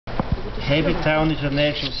tape it down is a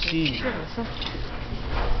natural scene.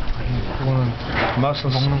 Muscle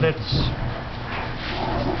splits.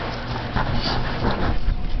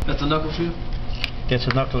 That's a knuckle for you? That's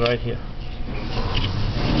a knuckle right here.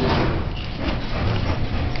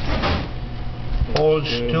 All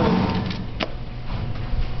stew.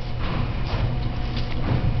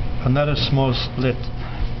 Another small split.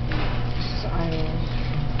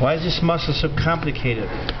 Why is this muscle so complicated?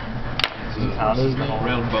 Round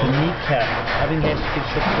The bone. kneecap. Everything has to be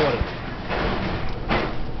supported.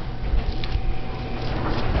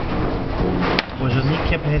 Because the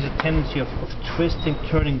kneecap has a tendency of twisting,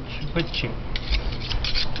 turning, twitching.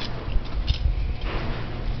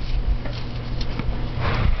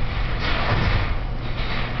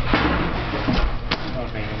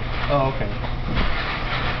 Okay. Oh, okay.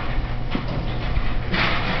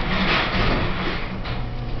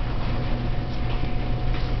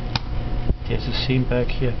 There's a seam back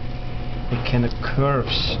here. It kind of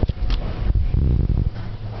curves.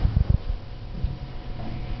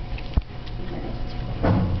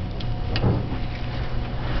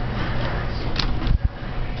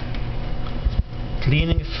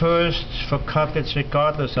 Cleaning first for cutlets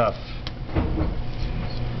regardless of.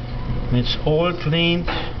 When it's all cleaned,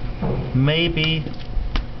 maybe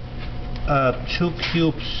 2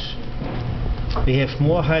 cubes. We have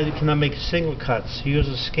more height, we cannot make single cuts. Use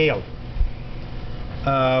a scale.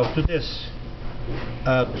 Do this.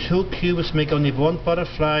 2 cubes make only 1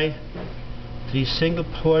 butterfly, 3 single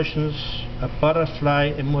portions, a butterfly,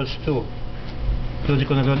 and more stew. So you're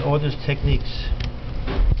going to learn all these techniques.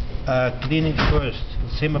 Cleaning first.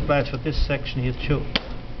 The same applies for this section here too.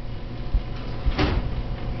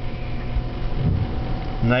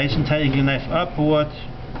 Nice and tight. Your knife upward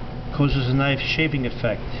causes a knife shaping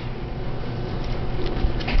effect.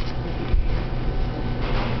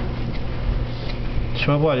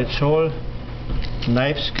 So what? It's all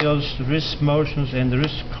knife skills, wrist motions, and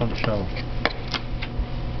wrist control.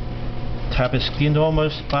 Top is cleaned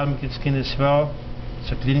almost, bottom gets cleaned as well.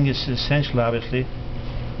 So cleaning is essential, obviously.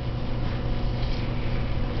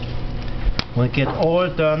 When it gets all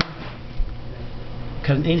done,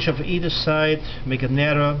 cut 1 inch of either side, make it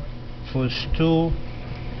narrow for stew,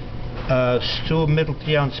 middle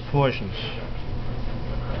 3-ounce portions.